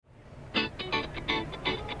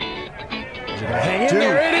are going to hang in Dude,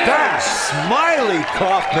 there. It is. that's Smylie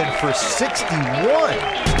Kaufman for 61.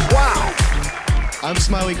 Wow. I'm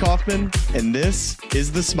Smylie Kaufman, and this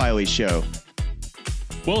is The Smylie Show.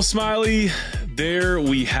 Well, Smylie, there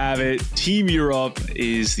we have it. Team Europe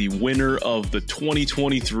is the winner of the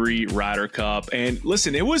 2023 Ryder Cup. And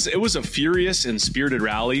listen, it was a furious and spirited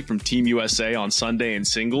rally from Team USA on Sunday in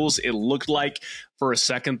singles. It looked like for a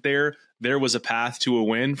second there was a path to a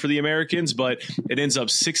win for the Americans, but it ends up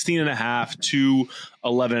 16.5 to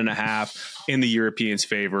 11.5 in the Europeans'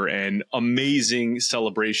 favor, and amazing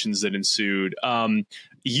celebrations that ensued.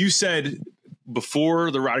 You said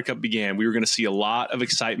before the Ryder Cup began, we were going to see a lot of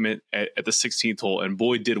excitement at the 16th hole, and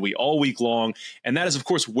boy, did we, all week long. And that is, of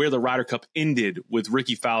course, where the Ryder Cup ended, with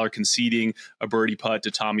Ricky Fowler conceding a birdie putt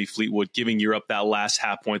to Tommy Fleetwood, giving Europe that last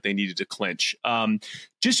half point they needed to clinch.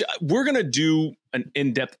 We're going to do an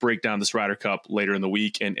in-depth breakdown of this Ryder Cup later in the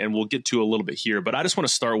week, and we'll get to a little bit here. But I just want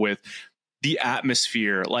to start with the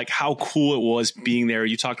atmosphere, like how cool it was being there.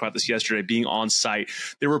 You talked about this yesterday, being on site.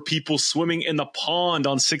 There were people swimming in the pond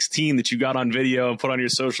on 16 that you got on video and put on your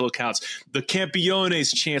social accounts. The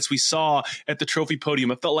CAMPEONES chants we saw at the trophy podium,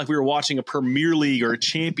 it felt like we were watching a Premier League or a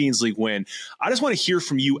Champions League win. I just want to hear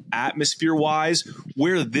from you, atmosphere-wise,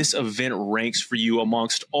 where this event ranks for you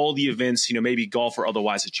amongst all the events, maybe golf or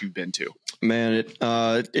otherwise, that you've been to. Man,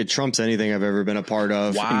 it trumps anything I've ever been a part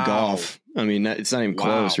of in golf. I mean, it's not even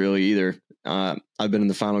close, really, either. I've been in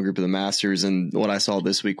the final group of the Masters, and what I saw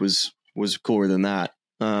this week was cooler than that.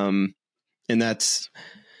 And that's,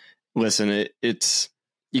 listen, it's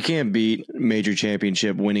you can't beat a major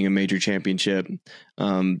championship, winning a major championship,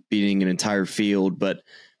 beating an entire field, but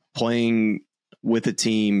playing with a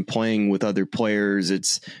team, playing with other players,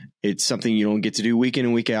 it's something you don't get to do week in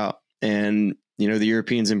and week out. And the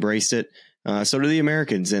Europeans embraced it. So do the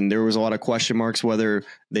Americans, and there was a lot of question marks whether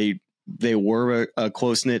they were a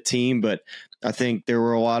close-knit team, but I think there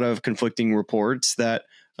were a lot of conflicting reports that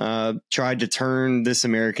tried to turn this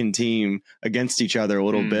American team against each other a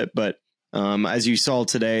little bit. But as you saw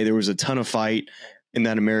today, there was a ton of fight in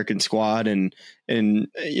that American squad, and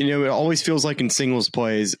it always feels like in singles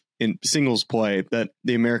play that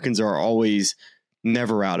the Americans are always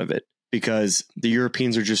never out of it, because the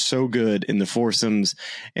Europeans are just so good in the foursomes,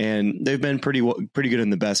 and they've been pretty good in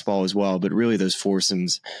the best ball as well. But really, those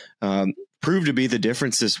foursomes proved to be the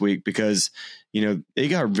difference this week, because it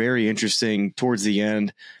got very interesting towards the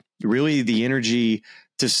end. Really, the energy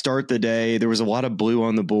to start the day, there was a lot of blue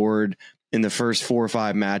on the board in the first 4 or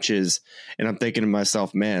 5 matches, and I'm thinking to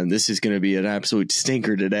myself, man, this is going to be an absolute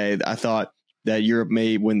stinker today. I thought that Europe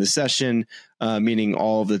may win the session, meaning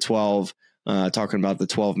all of the 12. Talking about the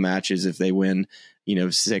 12 matches, if they win,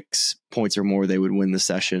 6 points or more, they would win the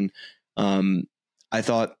session. I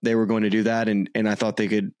thought they were going to do that, and I thought they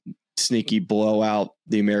could sneaky blow out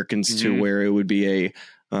the Americans to where it would be a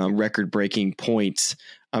record-breaking points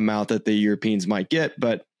amount that the Europeans might get,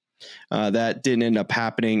 but that didn't end up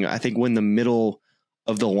happening. I think when the middle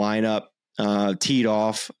of the lineup teed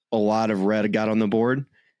off, a lot of red got on the board,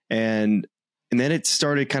 and then it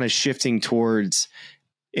started kind of shifting towards.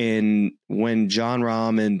 And when Jon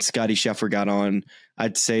Rahm and Scottie Scheffler got on,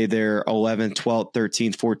 I'd say their 11th, 12th,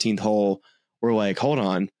 13th, 14th hole were like, hold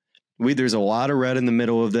on, there's a lot of red in the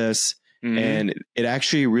middle of this. And it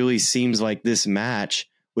actually really seems like this match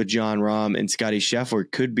with Jon Rahm and Scottie Scheffler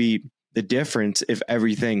could be the difference if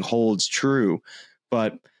everything holds true.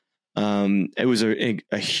 But it was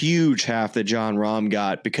a huge half that Jon Rahm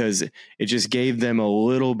got, because it just gave them a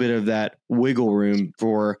little bit of that wiggle room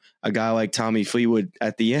for a guy like Tommy Fleetwood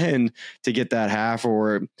at the end to get that half,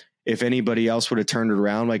 or if anybody else would have turned it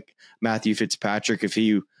around, like Matthew Fitzpatrick, if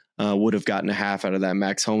he would have gotten a half out of that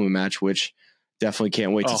Max Homa match, which definitely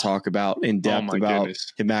can't wait to talk about in depth about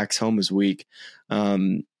Max Homa's week.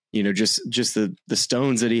 Just the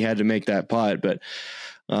stones that he had to make that putt, but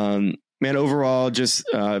man, overall, just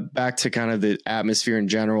back to kind of the atmosphere in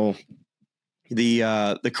general,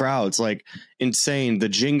 the crowd's like insane. The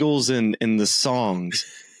jingles and the songs,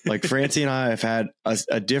 like Francie and I have had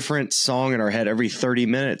a different song in our head every 30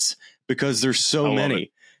 minutes because there's so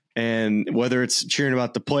many. And whether it's cheering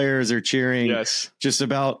about the players or cheering just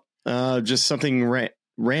about just something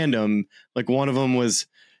random, like one of them was,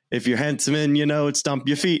 if you're handsome and it's stomp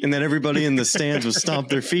your feet, and then everybody in the stands would stomp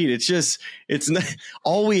their feet. It's not,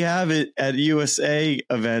 all we have at USA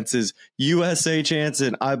events is USA chants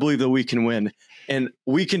and I believe that we can win. and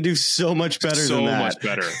we can do so much better than that. Much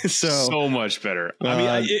better. So much better. I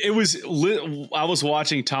mean, it was I was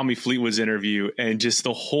watching Tommy Fleetwood's interview, and just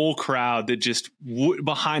the whole crowd that just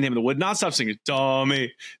behind him that would not stop singing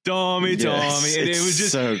Tommy. And it was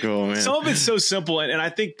just so cool, man. Some of it's so simple, and I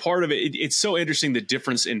think part of it's so interesting, the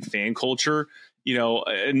difference in fan culture. You know,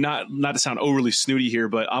 not to sound overly snooty here,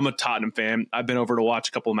 but I'm a Tottenham fan. I've been over to watch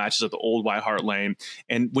a couple of matches at the old White Hart Lane.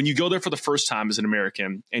 And when you go there for the first time as an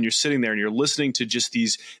American and you're sitting there and you're listening to just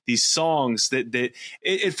these songs that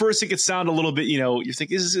at first it could sound a little bit, you know, you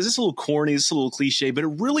think, is this a little corny? Is this a little cliche? But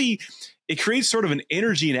it creates sort of an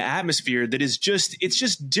energy and an atmosphere that is it's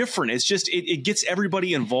just different. It's just, it gets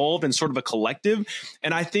everybody involved in sort of a collective.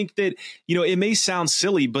 And I think that, you know, it may sound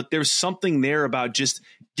silly, but there's something there about just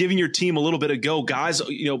giving your team a little bit of go. Guys,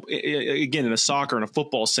 you know, again, in a soccer and a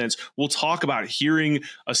football sense, we'll talk about hearing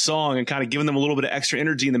a song and kind of giving them a little bit of extra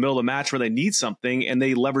energy in the middle of the match where they need something, and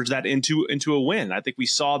they leverage that into a win. I think we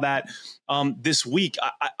saw that this week.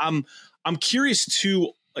 I'm curious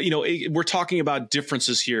too. You know, we're talking about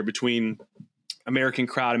differences here between American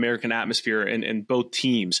crowd, American atmosphere, and both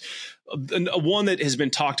teams. One that has been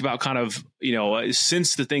talked about kind of, you know,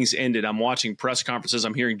 since the things ended, I'm watching press conferences,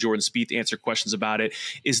 I'm hearing Jordan Spieth answer questions about it,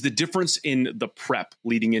 is the difference in the prep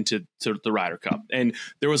leading into the Ryder Cup. And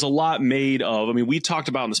there was a lot made of, I mean, we talked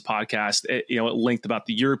about in this podcast, you know, at length about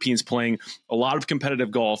the Europeans playing a lot of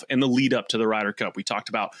competitive golf and the lead up to the Ryder Cup. We talked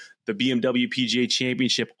about the BMW PGA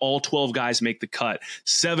Championship. All 12 guys make the cut.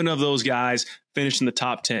 7 of those guys finished in the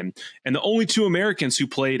top 10. And the only 2 Americans who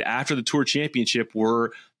played after the Tour Championship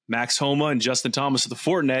were Max Homa and Justin Thomas of the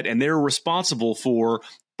Fortinet, and they're responsible for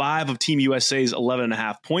 5 of Team USA's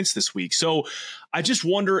 11.5 points this week. So I just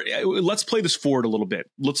wonder, let's play this forward a little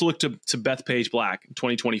bit. Let's look to Bethpage Black in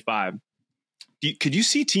 2025. Could you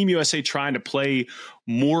see Team USA trying to play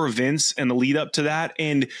more events in the lead up to that?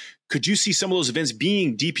 And could you see some of those events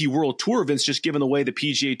being DP World Tour events, just given the way the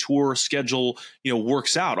PGA Tour schedule, you know,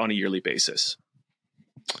 works out on a yearly basis?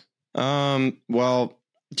 Well,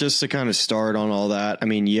 just to kind of start on all that, I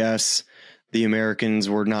mean, yes, the Americans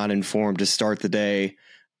were not informed to start the day.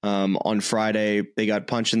 On Friday, they got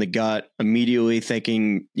punched in the gut immediately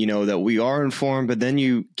thinking, you know, that we are informed, but then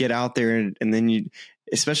you get out there and then you,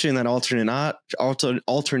 especially in that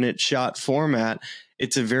alternate shot format,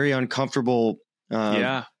 it's a very uncomfortable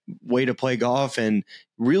way to play golf. And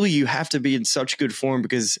really, you have to be in such good form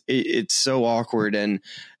because it's so awkward. And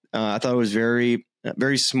I thought it was very,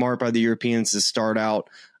 very smart by the Europeans to start out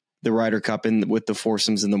the Ryder Cup with the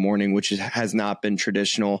foursomes in the morning, which has not been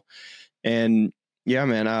traditional. And yeah,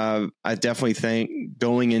 man, I definitely think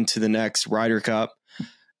going into the next Ryder Cup,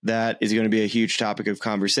 that is going to be a huge topic of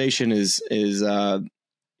conversation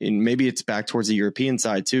and maybe it's back towards the European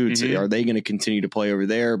side too. Mm-hmm. Are they going to continue to play over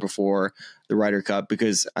there before the Ryder Cup?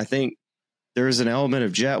 Because I think there's an element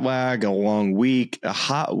of jet lag, a long week, a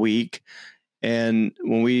hot week. And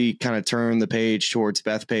when we kind of turn the page towards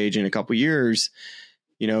Bethpage in a couple of years,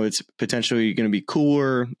 you know, it's potentially going to be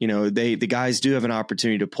cooler. You know, the guys do have an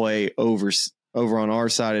opportunity to play over on our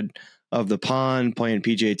side of the pond, playing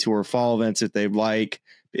PGA Tour fall events if they'd like.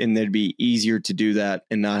 And it'd be easier to do that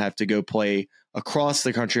and not have to go play across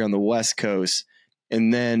the country on the West Coast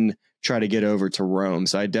and then try to get over to Rome.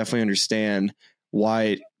 So I definitely understand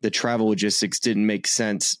why the travel logistics didn't make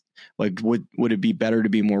sense. Like, would it be better to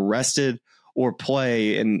be more rested or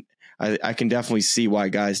play? And I can definitely see why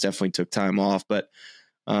guys definitely took time off. But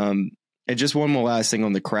and just one more last thing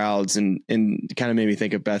on the crowds, and kind of made me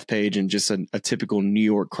think of Bethpage and just a typical New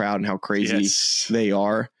York crowd and how crazy they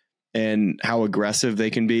are and how aggressive they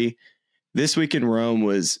can be. This week in Rome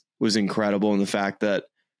was incredible in the fact that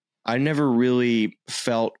I never really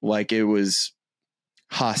felt like it was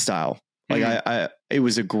hostile. Like it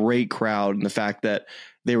was a great crowd, and the fact that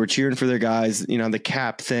they were cheering for their guys, you know, the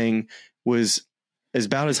cap thing was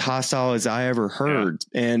about as hostile as I ever heard.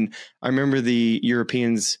 Yeah. And I remember the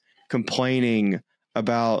Europeans complaining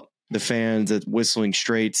about the fans at Whistling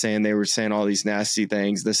Straits, saying they were saying all these nasty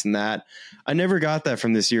things, this and that. I never got that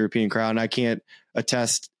from this European crowd, and I can't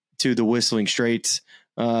attest to the Whistling Straits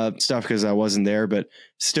stuff because I wasn't there, but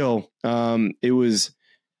still, it was,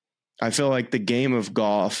 I feel like the game of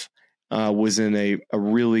golf was in a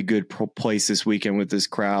really good place this weekend with this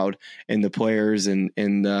crowd and the players, and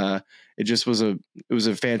it just was a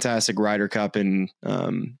fantastic Ryder Cup, and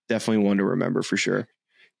definitely one to remember for sure.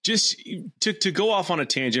 Just to go off on a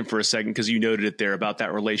tangent for a second, because you noted it there about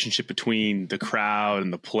that relationship between the crowd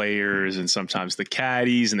and the players and sometimes the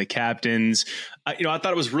caddies and the captains. I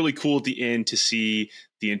thought it was really cool at the end to see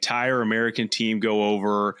the entire American team go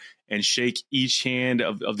over and shake each hand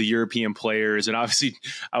of the European players. And obviously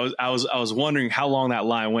I was wondering how long that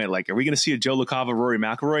line went. Like, are we going to see a Joe LaCava, Rory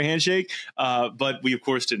McIlroy handshake? But we of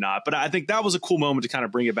course did not. But I think that was a cool moment to kind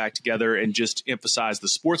of bring it back together and just emphasize the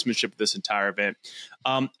sportsmanship of this entire event.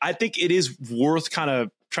 I think it is worth kind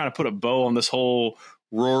of trying to put a bow on this whole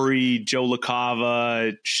Rory, Joe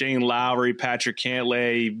LaCava, Shane Lowry, Patrick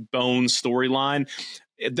Cantlay, Bones storyline.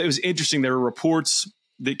 It was interesting. There were reports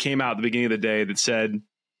that came out at the beginning of the day that said,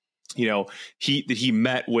 he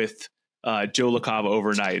met with Joe LaCava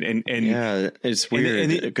overnight, and yeah, it's weird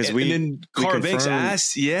because then Carr Banks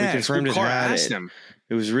asked, him.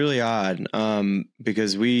 It was really odd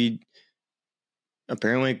because we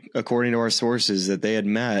apparently, according to our sources, that they had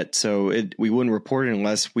met, so we wouldn't report it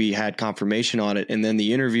unless we had confirmation on it, and then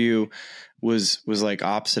the interview was like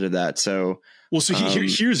opposite of that. So. Well, so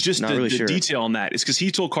here's just the detail on that. It's because he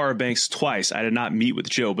told Carr Banks twice, I did not meet with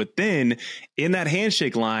Joe. But then in that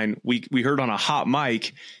handshake line, we heard on a hot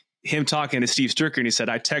mic him talking to Steve Stricker, and he said,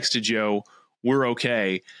 I texted Joe, we're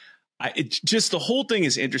okay. The whole thing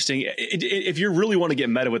is interesting. If you really want to get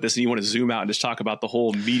meta with this and you want to zoom out and just talk about the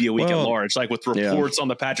whole media week at large, like with reports on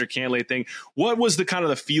the Patrick Cantlay thing, what was the kind of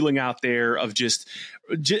the feeling out there of just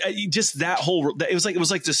that whole, it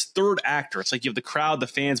was like this third actor. It's like you have the crowd, the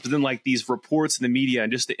fans, but then like these reports in the media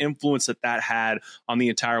and just the influence that had on the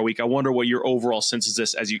entire week. I wonder what your overall sense of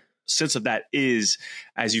this as you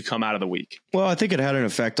come out of the week. Well, I think it had an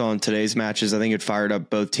effect on today's matches. I think it fired up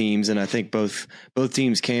both teams, and I think both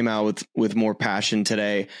teams came out with more passion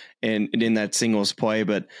today and in that singles play.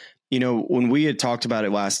 But when we had talked about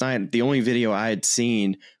it last night, the only video I had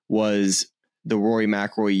seen was the Rory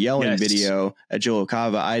McIlroy yelling video at Joe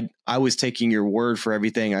LaCava. I was taking your word for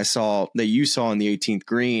everything I saw that you saw on the 18th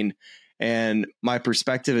green. And my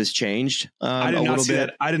perspective has changed a little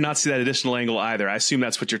bit. I did not see that additional angle either. I assume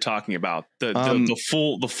that's what you're talking about.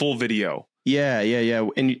 The full video. Yeah.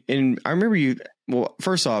 And I remember you. Well,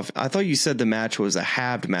 first off, I thought you said the match was a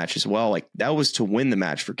halved match as well. Like that was to win the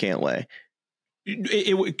match for Cantlay.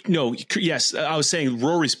 Yes, I was saying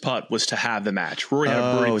Rory's putt was to have the match. Rory had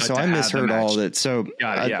a birdie putt. So I misheard all of it. So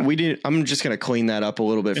we did. I'm just going to clean that up a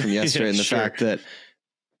little bit from yesterday, and the fact that.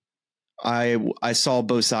 I saw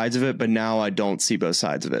both sides of it, but now I don't see both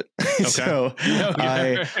sides of it. Okay. So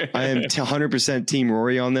I am 100% team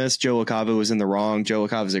Rory on this. Joe LaCava was in the wrong. Joe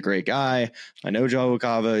LaCava is a great guy. I know Joe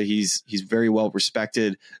LaCava. He's very well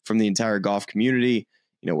respected from the entire golf community,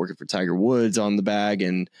 working for Tiger Woods on the bag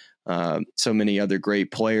and so many other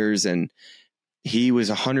great players. And he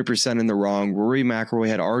was 100% in the wrong. Rory McIlroy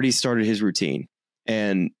had already started his routine.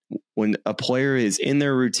 And when a player is in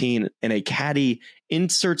their routine and a caddy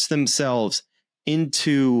inserts themselves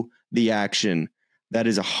into the action, that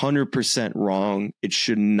is 100% wrong. It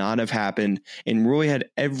should not have happened. And Roy had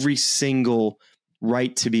every single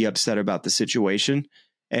right to be upset about the situation.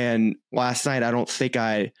 And last night, I don't think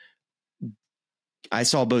I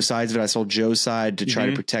saw both sides of it. I saw Joe's side to try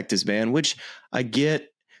to protect his man, which I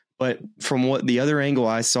get. But from what the other angle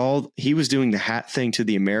I saw, he was doing the hat thing to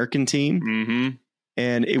the American team. Mm-hmm.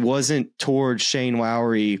 And it wasn't towards Shane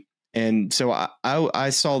Lowry. And so I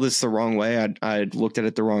saw this the wrong way. I looked at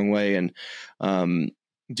it the wrong way, and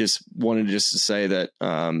just wanted to say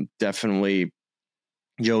that definitely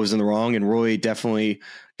Joe was in the wrong, and Roy definitely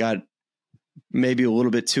got maybe a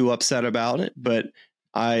little bit too upset about it. But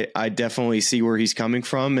I definitely see where he's coming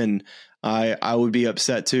from, and I would be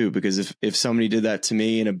upset too, because if somebody did that to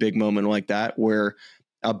me in a big moment like that, where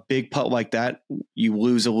a big putt like that, you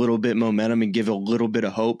lose a little bit momentum and give a little bit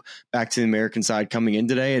of hope back to the American side coming in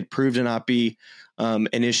today. It proved to not be an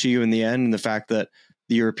issue in the end, and the fact that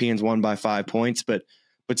the Europeans won by 5 points, but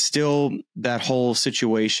still that whole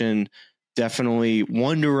situation definitely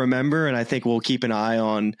one to remember. And I think we'll keep an eye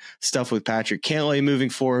on stuff with Patrick Cantlay moving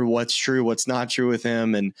forward, what's true, what's not true with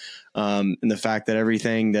him. And the fact that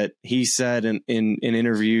everything that he said in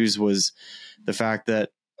interviews was the fact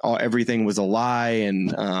that everything was a lie.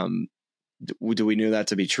 And do we know that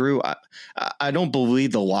to be true? I don't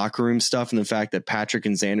believe the locker room stuff, and the fact that Patrick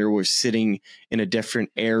and Xander were sitting in a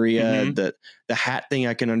different area. The hat thing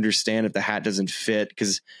I can understand if the hat doesn't fit,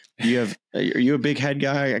 because are you a big head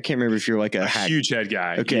guy? I can't remember if you're like a huge head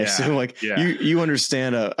guy. Okay, so you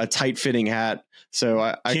understand a tight fitting hat, so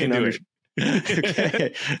I can understand.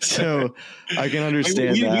 Okay, so I can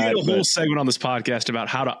understand we that. We had a whole segment on this podcast about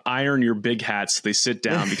how to iron your big hats so they sit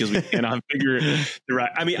down, because we cannot figure it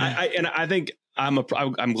right. I mean, I think I'm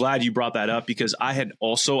glad you brought that up, because I had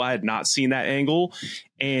not seen that angle,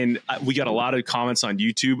 and we got a lot of comments on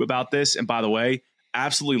YouTube about this. And by the way,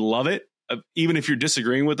 absolutely love it. even if you're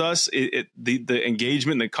disagreeing with us, the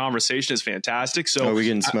engagement and the conversation is fantastic. So are we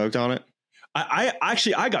getting smoked on it?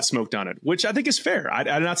 I got smoked on it, which I think is fair. I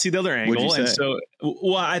did not see the other angle. And so,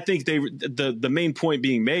 well, I think the main point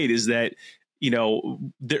being made is that,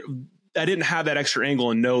 I didn't have that extra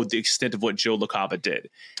angle and know the extent of what Joe LaCava did.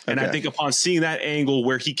 And I think upon seeing that angle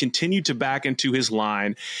where he continued to back into his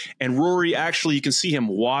line, and Rory, actually, you can see him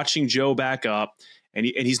watching Joe back up, and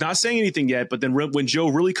he's not saying anything yet, but then when Joe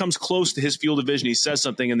really comes close to his field of vision, he says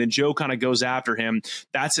something, and then Joe kind of goes after him.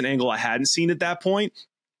 That's an angle I hadn't seen at that point.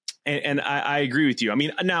 And I agree with you. I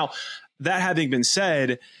mean, now that having been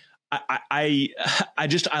said, I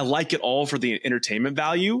like it all for the entertainment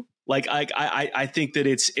value. Like I think that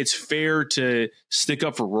it's fair to stick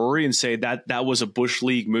up for Rory and say that was a Bush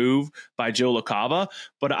League move by Joe LaCava,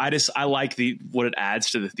 but I like what it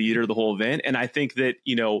adds to the theater, the whole event. And I think that,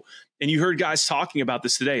 and you heard guys talking about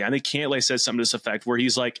this today. I think Cantlay said something to this effect where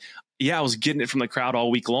he's like, yeah, I was getting it from the crowd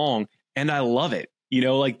all week long and I love it.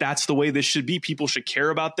 Like that's the way this should be. People should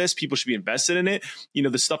care about this. People should be invested in it.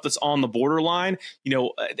 The stuff that's on the borderline,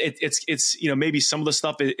 it's maybe some of the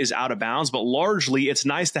stuff is out of bounds, but largely it's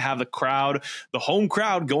nice to have the home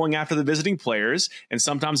crowd going after the visiting players. And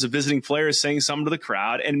sometimes the visiting players saying something to the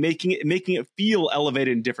crowd and making it feel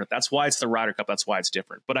elevated and different. That's why it's the Ryder Cup. That's why it's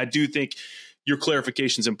different. But I do think your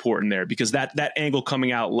clarification is important there, because that angle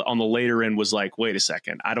coming out on the later end was like, wait a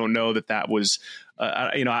second. I don't know that was,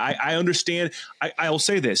 I understand. I'll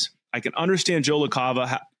say this. I can understand Joe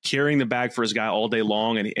LaCava carrying the bag for his guy all day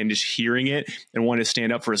long and just hearing it and wanting to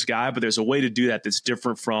stand up for his guy. But there's a way to do that that's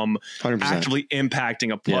different from 100%. Actually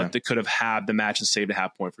impacting a putt that could have had the match and saved a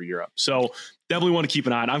half point for Europe. So definitely want to keep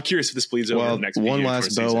an eye on. I'm curious if this bleeds over the next week. One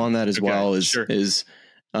last bow on that as well is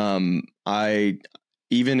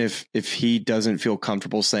even if he doesn't feel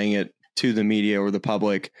comfortable saying it to the media or the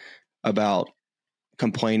public about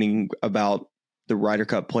complaining about the Ryder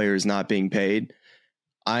Cup players not being paid,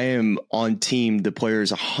 I am on team. The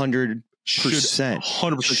players 100%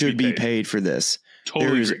 should be paid for this.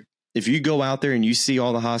 Totally agree. If you go out there and you see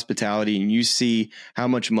all the hospitality and you see how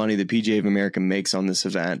much money the PGA of America makes on this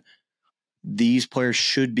event, these players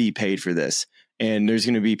should be paid for this. And there's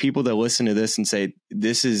going to be people that listen to this and say,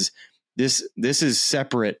 this is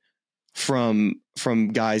separate from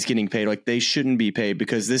guys getting paid. Like, they shouldn't be paid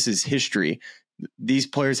because this is history. These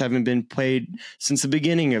players haven't been paid since the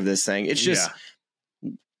beginning of this thing. It's just,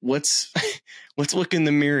 let's look in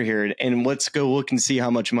the mirror here and let's go look and see how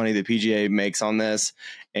much money the PGA makes on this.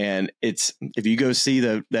 And if you go see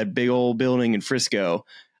that big old building in Frisco,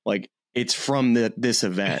 like, it's from this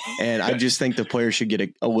event. And I just think the players should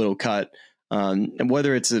get a little cut. And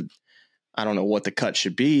whether it's I don't know what the cut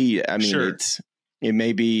should be. I mean, it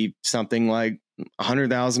may be something like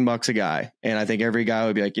 $100,000 a guy. And I think every guy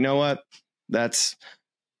would be like, you know what? That's,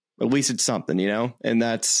 at least it's something, and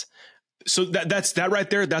that's. So that's that right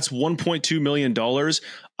there. That's $1.2 million.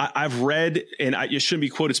 I've read, and you shouldn't be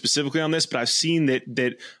quoted specifically on this, but I've seen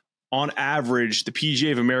that on average, the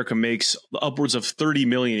PGA of America makes upwards of $30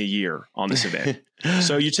 million a year on this event.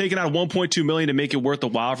 So you're taking out $1.2 million to make it worth the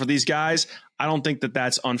while for these guys. I don't think that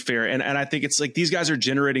that's unfair. And I think it's like these guys are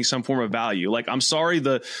generating some form of value. Like, I'm sorry,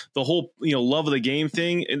 the whole, love of the game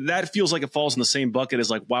thing, that feels like it falls in the same bucket as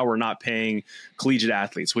like why we're not paying collegiate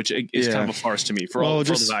athletes, which is kind of a farce to me for all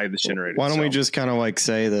the value that's generated. Why don't we just kind of like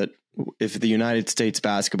say that if the United States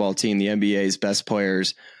basketball team, the NBA's best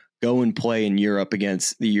players, go and play in Europe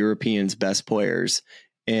against the Europeans' best players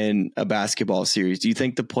in a basketball series, do you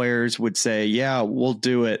think the players would say, yeah, we'll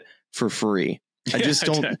do it for free? I just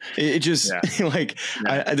don't. There's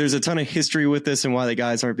a ton of history with this and why the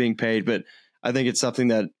guys aren't being paid, but I think it's something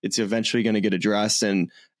that it's eventually going to get addressed,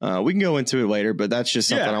 and we can go into it later, but that's just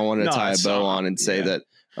something I wanted to tie a bow on and say that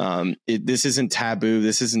this isn't taboo.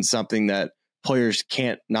 This isn't something that players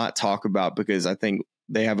can't not talk about, because I think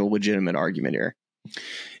they have a legitimate argument here.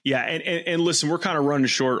 Yeah. And listen, we're kind of running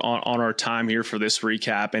short on our time here for this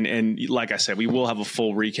recap. And like I said, we will have a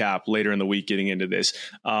full recap later in the week getting into this.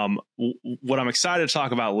 What I'm excited to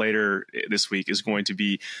talk about later this week is going to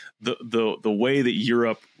be the way that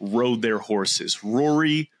Europe rode their horses.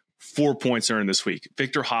 Rory, 4 points earned this week.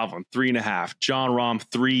 Victor Hovland, 3.5. John Rahm,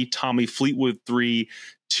 3. Tommy Fleetwood, 3.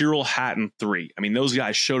 Tyrrell Hatton, 3. I mean, those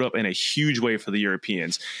guys showed up in a huge way for the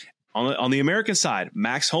Europeans. On the American side,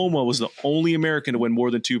 Max Hulme was the only American to win more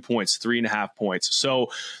than 2 points, 3.5 points. So,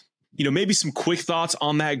 maybe some quick thoughts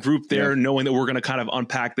on that group there, knowing that we're going to kind of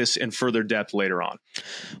unpack this in further depth later on.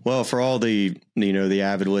 Well, for all the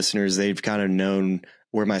avid listeners, they've kind of known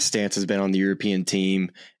where my stance has been on the European team,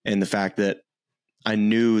 and the fact that I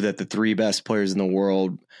knew that the three best players in the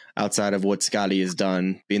world, outside of what Scotty has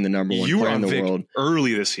done, being the number one player in the world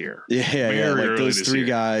early this year. Yeah. Like those three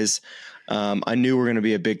guys, I knew were going to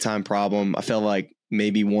be a big time problem. I felt like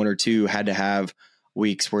maybe one or two had to have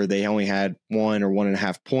weeks where they only had 1 or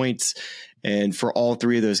 1.5 points. And for all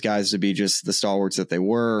three of those guys to be just the stalwarts that they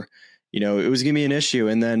were, it was going to be an issue.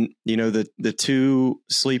 And then, the two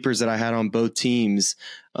sleepers that I had on both teams,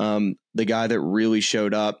 the guy that really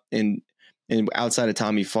showed up and outside of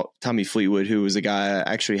Tommy Fleetwood, who was a guy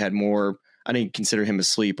I actually had more, I didn't consider him a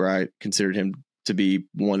sleeper. I considered him to be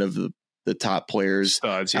one of the top players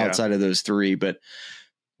outside of those three, but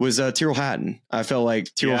was Tyrrell Hatton. I felt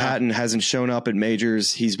like Tyrrell Hatton hasn't shown up at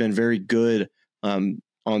majors. He's been very good on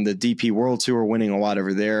the DP World Tour, winning a lot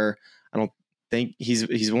over there. I don't think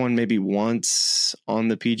he's won maybe once on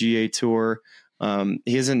the PGA Tour.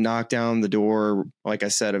 He hasn't knocked down the door, like I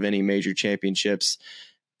said, of any major championships.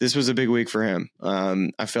 This was a big week for him.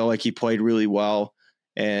 I felt like he played really well,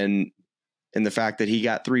 and the fact that he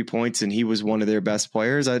got 3 points and he was one of their best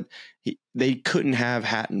players, they couldn't have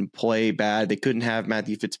Hatton play bad. They couldn't have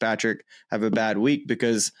Matthew Fitzpatrick have a bad week,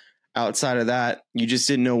 because outside of that, you just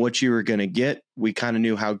didn't know what you were going to get. We kind of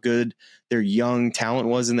knew how good their young talent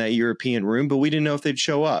was in that European room, but we didn't know if they'd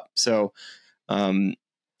show up. So I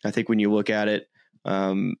think when you look at it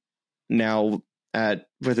now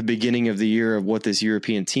for the beginning of the year of what this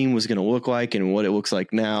European team was going to look like and what it looks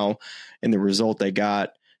like now and the result they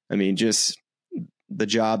got, I mean, just the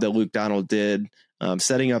job that Luke Donald did,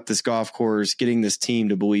 setting up this golf course, getting this team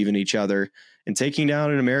to believe in each other, and taking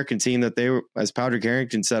down an American team that they were, as Patrick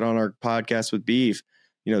Harrington said on our podcast with Beef,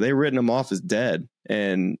 they written them off as dead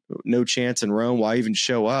and no chance in Rome. Why even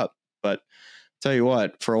show up? But tell you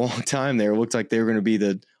what, for a long time there, it looked like they were going to be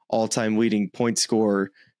the all-time leading point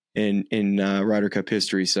scorer in Ryder Cup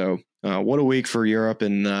history. So what a week for Europe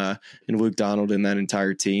and Luke Donald and that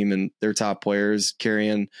entire team and their top players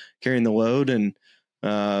carrying the load and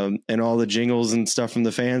all the jingles and stuff from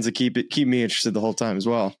the fans that keep me interested the whole time as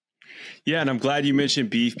well. Yeah, and I'm glad you mentioned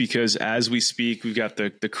Beef, because as we speak, we've got the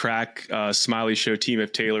crack Smylie Show team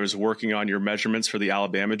of tailors working on your measurements for the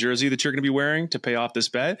Alabama jersey that you're going to be wearing to pay off this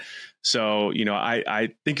bet. So, I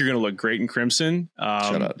think you're going to look great in crimson.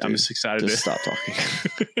 Shut up, dude. I'm just excited to stop talking.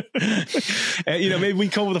 And, maybe we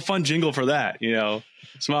can come up with a fun jingle for that.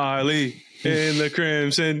 Smylie in the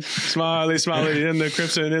crimson, Smylie in the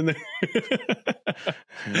crimson,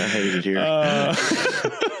 I hate it here.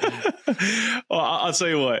 Well, I'll tell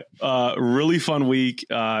you what, really fun week,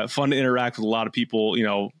 fun to interact with a lot of people,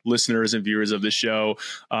 listeners and viewers of the show,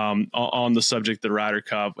 on the subject of the Ryder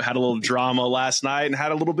Cup. Had a little drama last night and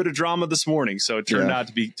had a little bit of drama this morning. So it turned out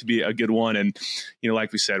to be a good one. And,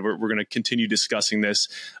 like we said, we're going to continue discussing this,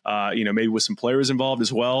 maybe with some players involved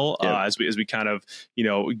as well, as we kind of, get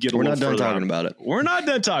a little further. We're not done talking about it. We're not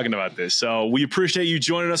done talking about this. So we appreciate you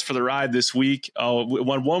joining us for the ride this week.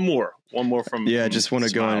 One more from just want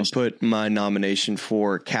to go and put my nomination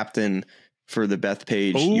for captain for the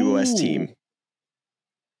Bethpage US team.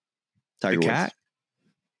 Tiger Woods.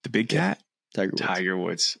 The big cat? Tiger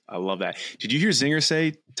Woods. I love that. Did you hear Zinger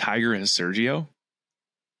say Tiger and Sergio?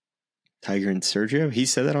 Tiger and Sergio? He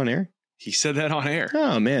said that on air? He said that on air.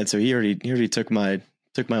 Oh man, so he already took my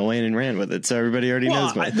lane and ran with it. So everybody already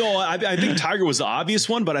knows. I think Tiger was the obvious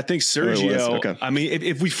one, but I think Sergio. Okay. I mean,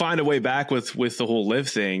 if we find a way back with the whole live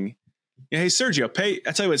thing, hey Sergio,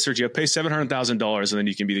 I tell you what, Sergio, pay $700,000 and then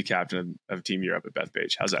you can be the captain of Team Europe at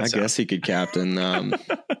Bethpage. How's that sound? I guess he could captain.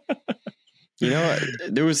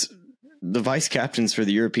 There was the vice captains for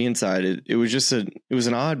the European side. It was just an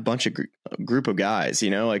odd bunch of group of guys.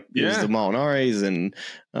 It was the Molinares and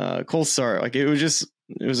Colstar. Like it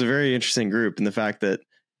was a very interesting group, and the fact that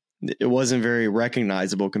it wasn't very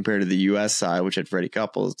recognizable compared to the U.S. side, which had Freddie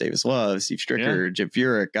Couples, Davis Love, Steve Stricker, Jim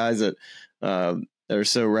Furyk, guys that are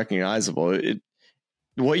so recognizable.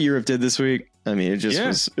 What Europe did this week, I mean,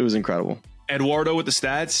 it was incredible. Eduardo with the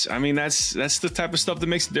stats. I mean, that's the type of stuff that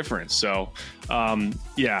makes a difference. So, a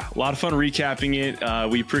lot of fun recapping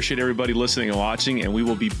it. We appreciate everybody listening and watching, and we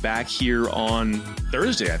will be back here on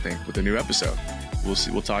Thursday, I think, with a new episode. We'll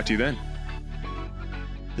see. We'll talk to you then.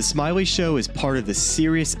 The Smylie Show is part of the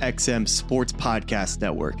SiriusXM Sports Podcast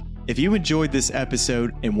Network. If you enjoyed this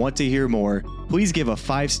episode and want to hear more, please give a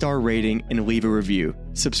 5-star rating and leave a review.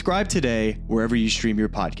 Subscribe today wherever you stream your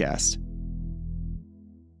podcast.